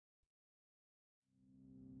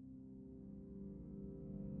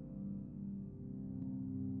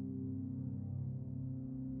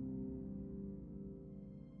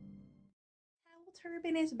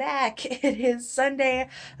turban is back. It is Sunday,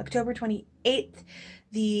 October 28th,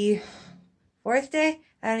 the 4th day,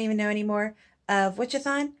 I don't even know anymore, of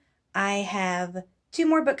Witchathon. I have 2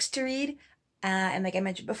 more books to read, and like I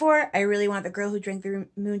mentioned before, I really want The Girl Who Drank the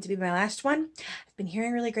Moon to be my last one. I've been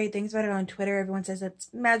hearing really great things about it on Twitter. Everyone says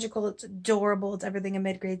it's magical, it's adorable, it's everything a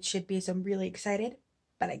mid-grade should be, so I'm really excited,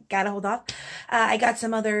 but I gotta hold off. I got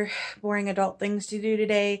some other boring adult things to do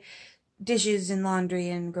today. Dishes and laundry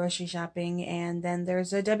and grocery shopping, and then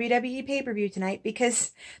there's a WWE pay-per-view tonight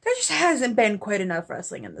because there just hasn't been quite enough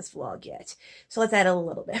wrestling in this vlog yet. So let's add a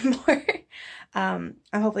little bit more. I'm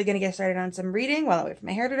hopefully going to get started on some reading while I wait for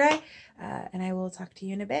my hair to dry, and I will talk to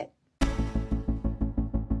you in a bit. Do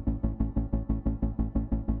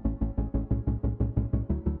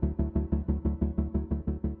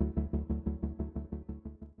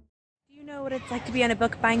you know what it's like to be on a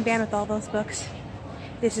book buying ban with all those books?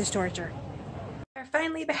 This is torture. We're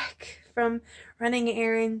finally back from running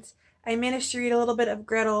errands. I managed to read a little bit of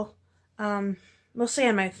Gretel, mostly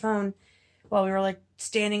on my phone, while we were like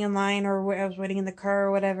standing in line or I was waiting in the car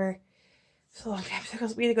or whatever. It's a long time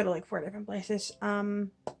because we had to go to like 4 different places.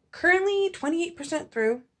 Currently 28%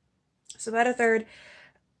 through, so about a third.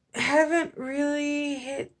 Haven't really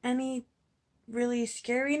hit any really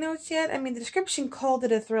scary notes yet. I mean, the description called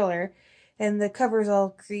it a thriller, and the cover's all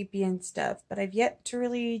creepy and stuff, but I've yet to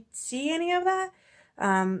really see any of that.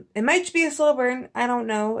 It might just be a slow burn. I don't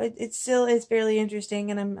know. It still is fairly interesting,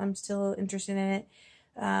 and I'm still interested in it.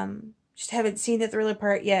 Just haven't seen the thriller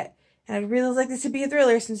part yet, and I'd really like this to be a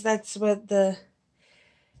thriller since that's what the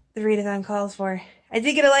readathon calls for. I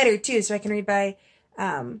did get a lighter too, so I can read by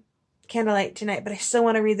candlelight tonight, but I still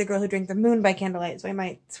want to read The Girl Who Drank the Moon by candlelight, so I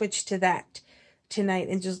might switch to that tonight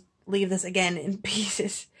and just leave this again in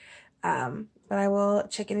pieces. But I will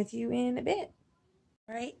check in with you in a bit.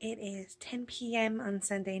 Alright, it is 10 p.m. on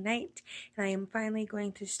Sunday night, and I am finally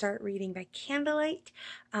going to start reading by candlelight.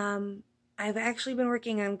 I've actually been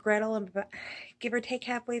working on Gretel, and give or take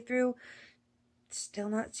halfway through. Still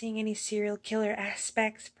not seeing any serial killer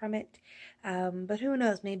aspects from it. But who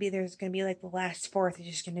knows, maybe there's going to be like the last fourth is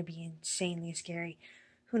just going to be insanely scary.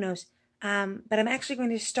 Who knows? But I'm actually going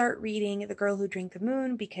to start reading The Girl Who Drank the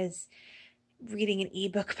Moon because reading an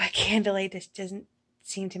ebook by candlelight just doesn't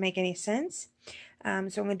seem to make any sense. So I'm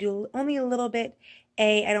going to do only a little bit.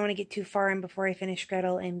 A, I don't want to get too far in before I finish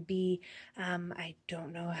Gretel, and B, I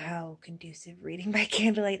don't know how conducive reading by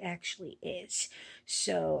candlelight actually is.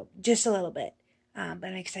 So just a little bit. But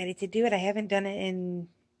I'm excited to do it. I haven't done it in,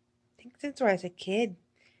 I think since I was a kid.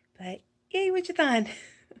 But yay, Witchathon!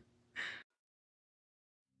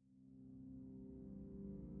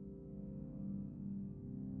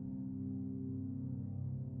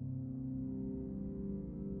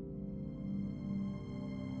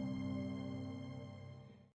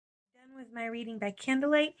 With my reading by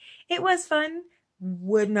candlelight. It was fun.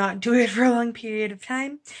 Would not do it for a long period of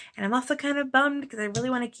time. And I'm also kind of bummed because I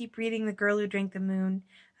really want to keep reading The Girl Who Drank the Moon.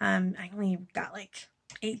 I only got like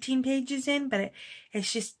 18 pages in, but it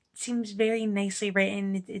just seems very nicely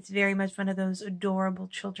written. It's very much one of those adorable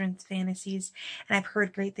children's fantasies. And I've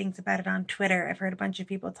heard great things about it on Twitter. I've heard a bunch of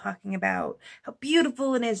people talking about how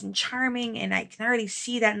beautiful it is and charming. And I can already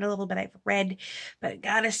see that in a little bit I've read. But I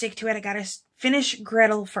gotta stick to it. I gotta finish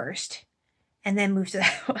Gretel first and then move to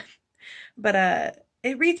that one. But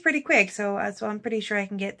it reads pretty quick, so I'm pretty sure I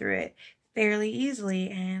can get through it fairly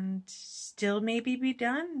easily and still maybe be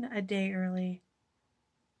done a day early.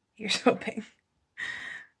 Here's hoping.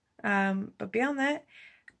 But beyond that,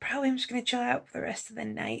 probably I'm just gonna chill out for the rest of the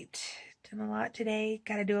night. Done a lot today,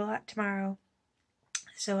 gotta do a lot tomorrow.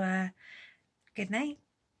 So good night.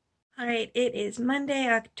 Alright, it is Monday,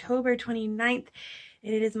 October 29th.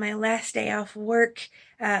 It is my last day off work,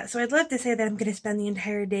 so I'd love to say that I'm going to spend the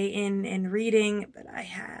entire day in reading, but I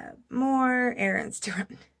have more errands to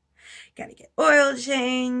run. Gotta get oil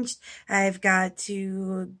changed, I've got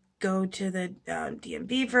to go to the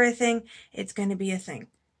DMV for a thing. It's going to be a thing.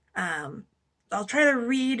 I'll try to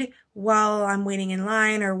read while I'm waiting in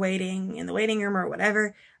line or waiting in the waiting room or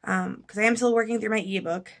whatever, because I am still working through my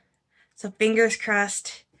ebook, so fingers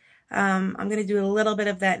crossed. I'm going to do a little bit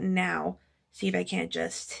of that now. See if I can't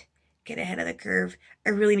just get ahead of the curve. I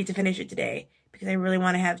really need to finish it today because I really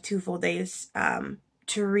want to have 2 full days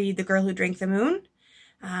to read The Girl Who Drank the Moon.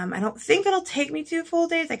 I don't think it'll take me 2 full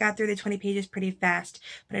days. I got through the 20 pages pretty fast,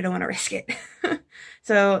 but I don't want to risk it.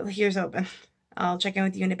 So here's hoping. I'll check in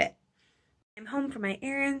with you in a bit. I'm home from my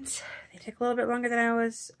errands. They took a little bit longer than I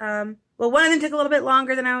was, well, one of them took a little bit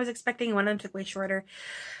longer than I was expecting. One of them took way shorter.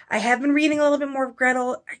 I have been reading a little bit more of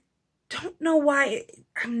Gretel. I don't know why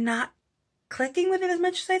I'm not clicking with it as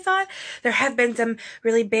much as I thought. There have been some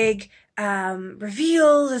really big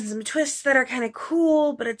reveals and some twists that are kind of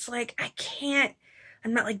cool, but it's like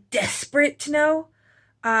I'm not like desperate to know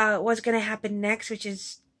what's going to happen next, which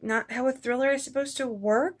is not how a thriller is supposed to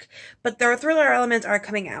work, but the thriller elements are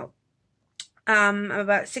coming out. I'm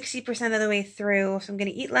about 60% of the way through, so I'm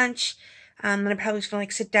going to eat lunch. And I'm probably just going to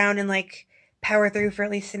like sit down and like power through for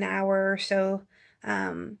at least an hour or so.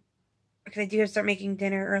 Because I do have to start making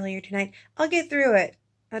dinner earlier tonight. I'll get through it.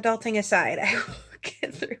 Adulting aside, I will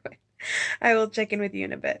get through it. I will check in with you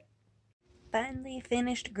in a bit. Finally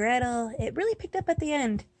finished Gretel. It really picked up at the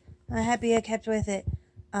end. I'm happy I kept with it.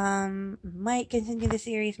 Might continue the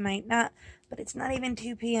series, might not, but it's not even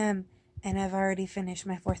 2 p.m. and I've already finished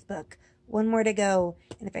my 4th book. One more to go,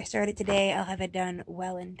 and if I start it today, I'll have it done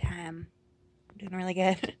well in time. I'm doing really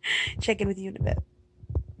good. Check in with you in a bit.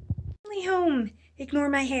 Finally home. Ignore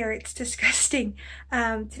my hair, it's disgusting.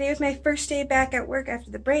 Today was my first day back at work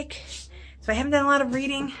after the break, so I haven't done a lot of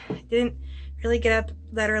reading. I didn't really get up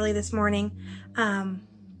that early this morning,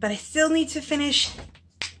 but I still need to finish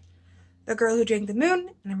The Girl Who Drank the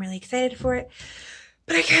Moon, and I'm really excited for it.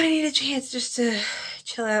 But I kind of need a chance just to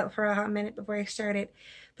chill out for a hot minute before I start it.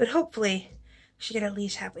 But hopefully, I should get at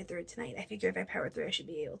least halfway through it tonight. I figure if I power through, I should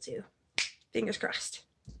be able to. Fingers crossed.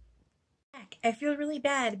 I feel really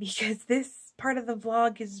bad because this part of the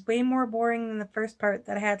vlog is way more boring than the first part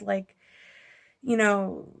that I had, like, you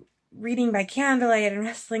know, reading by candlelight and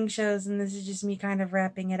wrestling shows, and this is just me kind of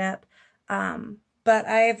wrapping it up. But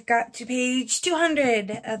I've got to page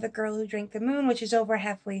 200 of The Girl Who Drank the Moon, which is over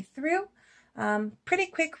halfway through. Pretty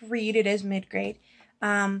quick read, it is mid-grade.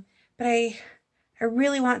 But I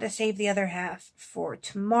really want to save the other half for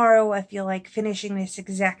tomorrow. I feel like finishing this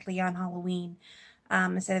exactly on Halloween,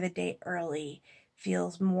 instead of a day early,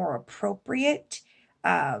 feels more appropriate. So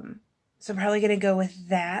I'm probably going to go with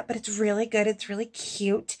that, but it's really good. It's really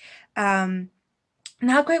cute.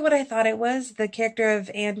 Not quite what I thought it was. The character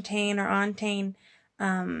of Antane or Antane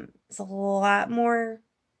is a lot more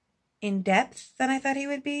in depth than I thought he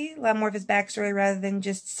would be. A lot more of his backstory rather than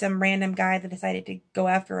just some random guy that decided to go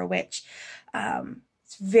after a witch.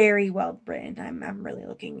 It's very well written. I'm really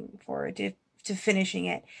looking forward to finishing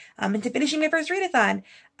it, and to finishing my first readathon.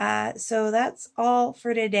 So that's all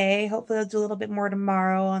for today. Hopefully I'll do a little bit more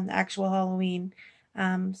tomorrow on the actual Halloween.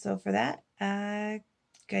 So for that,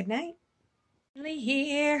 good night.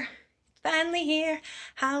 Finally here,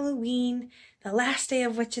 Halloween, the last day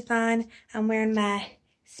of Witchathon. I'm wearing my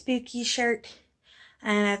spooky shirt,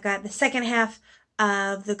 and I've got the second half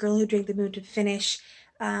of The Girl Who Drank the Moon to finish.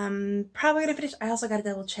 Probably gonna finish. I also gotta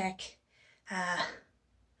double check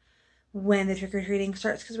when the trick-or-treating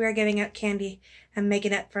starts, because we are giving out candy and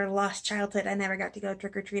making up for lost childhood. I never got to go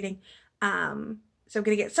trick-or-treating. So I'm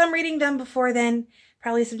gonna get some reading done before then,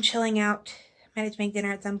 probably some chilling out. Manage to make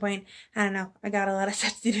dinner at some point. I don't know. I got a lot of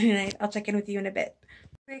stuff to do tonight. I'll check in with you in a bit.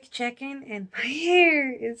 Quick check-in, and my hair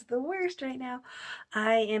is the worst right now.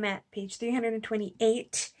 I am at page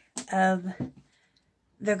 328 of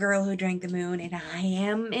The Girl Who Drank the Moon, and I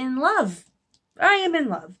am in love. I am in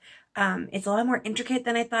love. It's a lot more intricate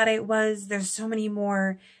than I thought it was. There's so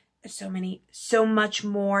much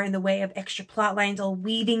more in the way of extra plot lines all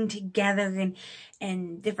weaving together,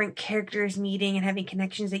 and different characters meeting and having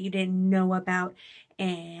connections that you didn't know about,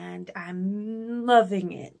 and I'm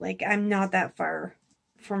loving it. Like, I'm not that far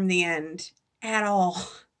from the end at all,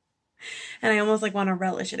 and I almost like want to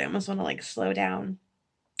relish it. I almost want to like slow down,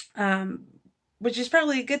 which is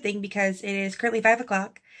probably a good thing because it is currently 5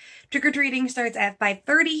 o'clock. Trick-or-treating starts at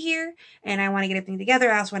 5:30 here, and I want to get everything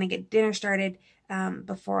together. I also want to get dinner started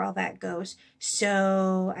before all that goes.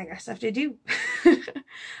 So I got stuff to do.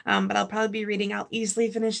 But I'll probably be reading. I'll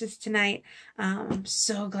easily finish this tonight. I'm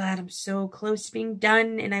so glad I'm so close to being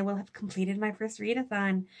done, and I will have completed my first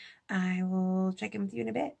readathon. I will check in with you in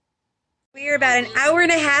a bit. We are about an hour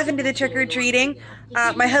and a half into the trick-or-treating.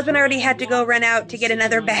 My husband already had to go run out to get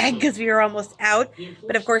another bag because we were almost out.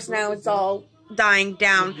 But of course now it's all dying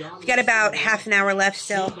down. We've got about half an hour left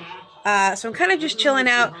still. So I'm kind of just chilling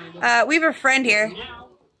out. We have a friend here.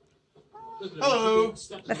 Hello.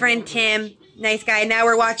 My friend Tim. Nice guy. Now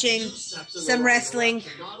we're watching some wrestling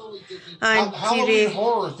on TV.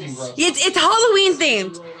 Horror themed wrestling. It's Halloween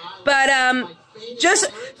themed. But just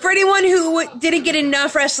for anyone who didn't get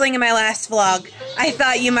enough wrestling in my last vlog, I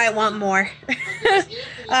thought you might want more.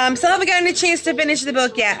 Still haven't gotten a chance to finish the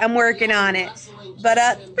book yet. I'm working on it. But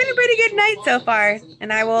it's been a pretty good night so far,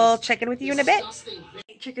 and I will check in with you in a bit.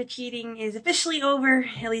 Trick-or-treating is officially over,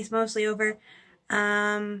 at least mostly over.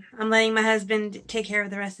 I'm letting my husband take care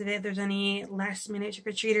of the rest of it if there's any last-minute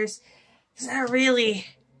trick-or-treaters. It's not really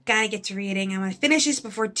gotta get to reading. I want to finish this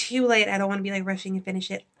before too late. I don't want to be like rushing to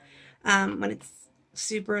finish it when it's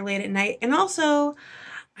super late at night. And also,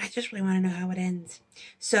 I just really want to know how it ends.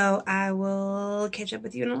 So I will catch up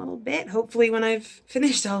with you in a little bit, hopefully when I've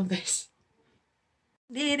finished all of this.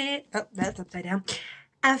 Did it. Oh, that's upside down.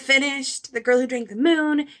 I finished The Girl Who Drank the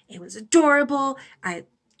Moon. It was adorable. I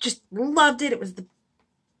just loved it. It was the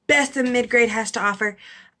best that mid-grade has to offer.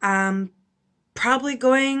 Probably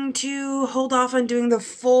going to hold off on doing the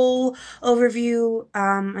full overview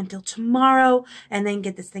until tomorrow and then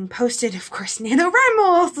get this thing posted. Of course, NaNoWriMo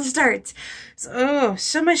also starts. So,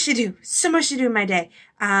 so much to do. So much to do in my day.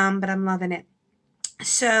 But I'm loving it.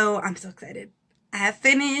 So, I'm so excited. I have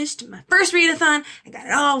finished my first readathon. I got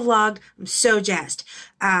it all vlogged. I'm so jazzed.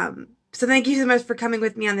 So thank you so much for coming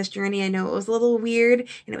with me on this journey. I know it was a little weird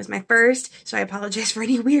and it was my first, so I apologize for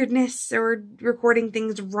any weirdness or recording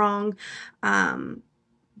things wrong.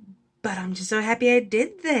 But I'm just so happy I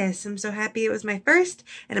did this. I'm so happy it was my first,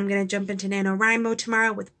 and I'm going to jump into NaNoWriMo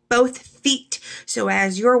tomorrow with both feet. So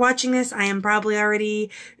as you're watching this, I am probably already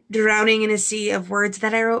drowning in a sea of words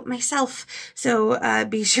that I wrote myself. So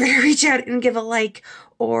be sure to reach out and give a like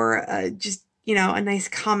or just, you know, a nice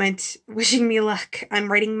comment wishing me luck.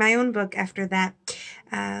 I'm writing my own book after that.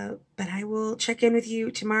 But I will check in with you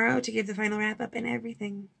tomorrow to give the final wrap up and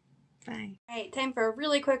everything. Bye. Alright, time for a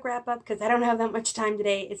really quick wrap up because I don't have that much time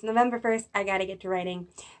today. It's November 1st. I gotta get to writing.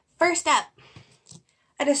 First up,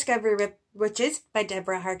 A Discovery of Witches by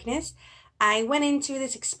Deborah Harkness. I went into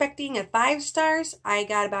this expecting a 5 stars. I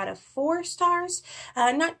got about a 4 stars.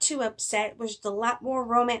 Not too upset. It was just a lot more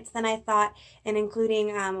romance than I thought, and including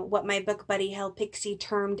what my book buddy Hell Pixie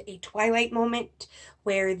termed a Twilight moment,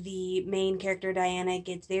 where the main character Diana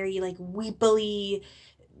gets very like weepily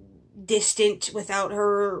distant without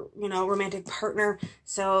her, you know, romantic partner.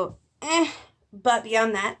 So, but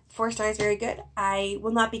beyond that, 4 stars, very good. I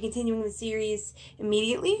will not be continuing the series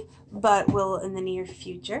immediately, but will in the near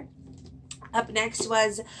future. Up next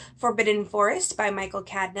was Forbidden Forest by Michael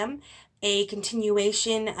Cadnam, a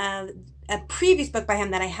continuation of a previous book by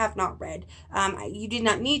him that I have not read. You did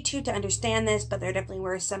not need to understand this, but there definitely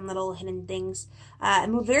were some little hidden things. I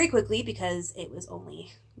moved very quickly because it was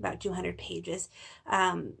only about 200 pages.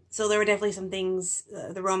 So there were definitely some things,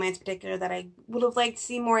 the romance in particular, that I would have liked to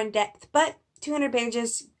see more in depth, but 200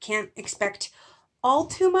 pages, can't expect all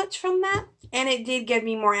too much from that. And it did give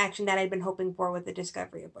me more action that I'd been hoping for with The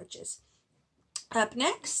Discovery of Witches. Up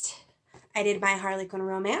next, I did my Harlequin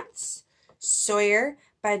romance, Sawyer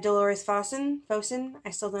by Dolores Fossen. I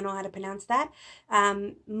still don't know how to pronounce that.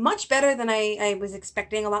 Much better than I was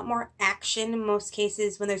expecting. A lot more action in most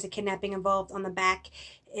cases when there's a kidnapping involved. On the back,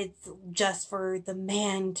 it's just for the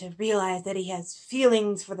man to realize that he has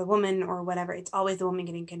feelings for the woman or whatever. It's always the woman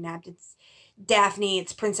getting kidnapped. It's Daphne,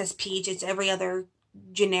 it's Princess Peach, it's every other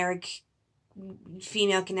generic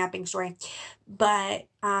female kidnapping story. But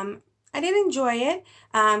I did enjoy it.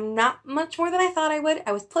 Not much more than I thought I would.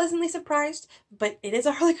 I was pleasantly surprised, but it is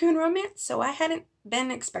a Harlequin romance, so I hadn't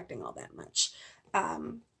been expecting all that much.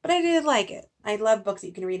 But I did like it. I love books that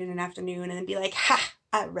you can read in an afternoon and then be like, ha,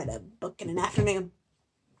 I read a book in an afternoon.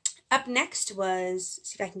 Up next was,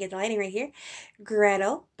 see if I can get the lighting right here,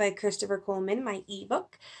 Gretel by Christopher Coleman, my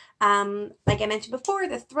ebook. Like I mentioned before,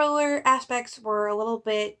 the thriller aspects were a little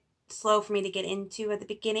bit slow for me to get into at the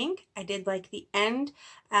beginning. I did like the end.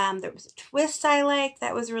 There was a twist I liked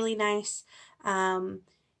that was really nice.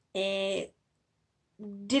 It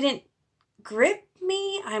didn't grip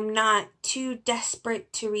me. I'm not too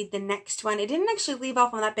desperate to read the next one. It didn't actually leave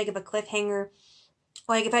off on that big of a cliffhanger.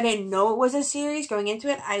 Like, if I didn't know it was a series going into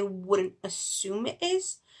it, I wouldn't assume it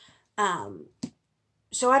is.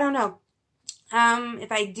 So I don't know.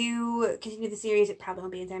 If I do continue the series, it probably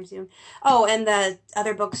won't be anytime soon. Oh, and the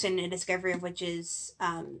other books in A Discovery of Witches,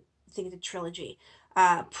 I think it's a trilogy.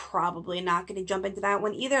 Probably not going to jump into that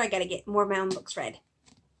one either. I got to get more of my own books read.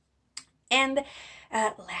 And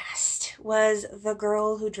last was The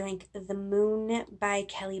Girl Who Drank the Moon by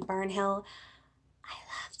Kelly Barnhill. I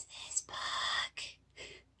loved this book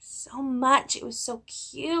so much. It was so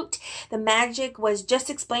cute. The magic was just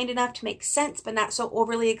explained enough to make sense, but not so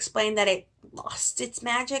overly explained that it lost its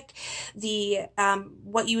magic. The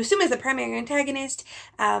what you assume is the primary antagonist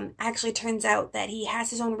actually turns out that he has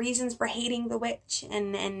his own reasons for hating the witch,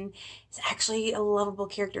 and is actually a lovable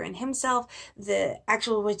character in himself. The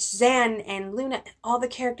actual witch Zan and Luna, all the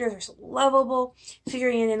characters are so lovable.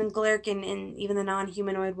 Furion and Glerk and even the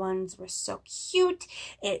non-humanoid ones were so cute.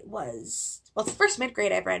 It was, well, it's the first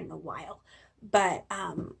mid-grade I've read in a while, but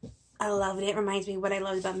I loved it. It reminds me of what I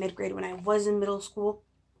loved about mid-grade when I was in middle school.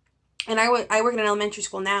 And I work in an elementary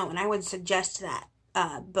school now, and I would suggest that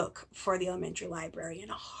book for the elementary library in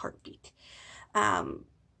a heartbeat.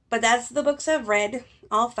 But that's the books I've read,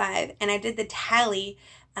 all 5, and I did the tally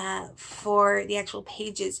for the actual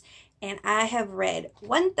pages, and I have read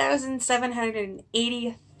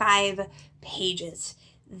 1,785 pages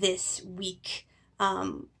this week.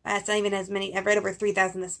 That's not even as many. I've read over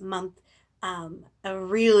 3,000 this month. I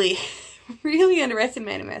really, really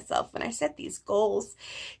underestimated myself when I set these goals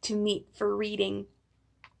to meet for reading.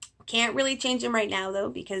 Can't really change them right now, though,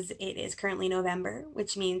 because it is currently November,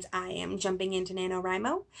 which means I am jumping into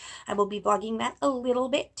NaNoWriMo. I will be vlogging that a little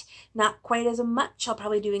bit, not quite as much. I'll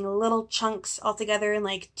probably doing little chunks all together in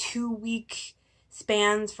like 2-week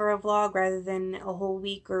spans for a vlog rather than a whole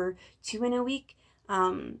week or 2 in a week.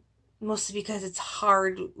 Mostly because it's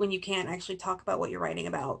hard when you can't actually talk about what you're writing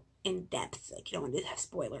about in depth. Like, you don't want to have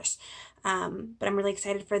spoilers. But I'm really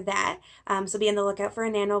excited for that. So be on the lookout for a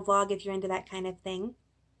nano vlog if you're into that kind of thing.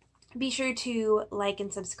 Be sure to like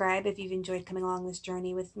and subscribe if you've enjoyed coming along this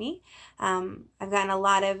journey with me. I've gotten a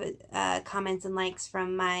lot of comments and likes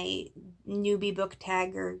from my newbie book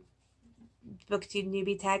tag, or booktube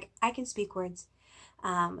newbie tag. I can speak words.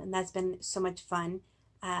 And that's been so much fun.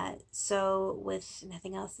 So with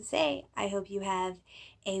nothing else to say, I hope you have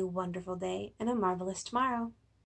a wonderful day and a marvelous tomorrow.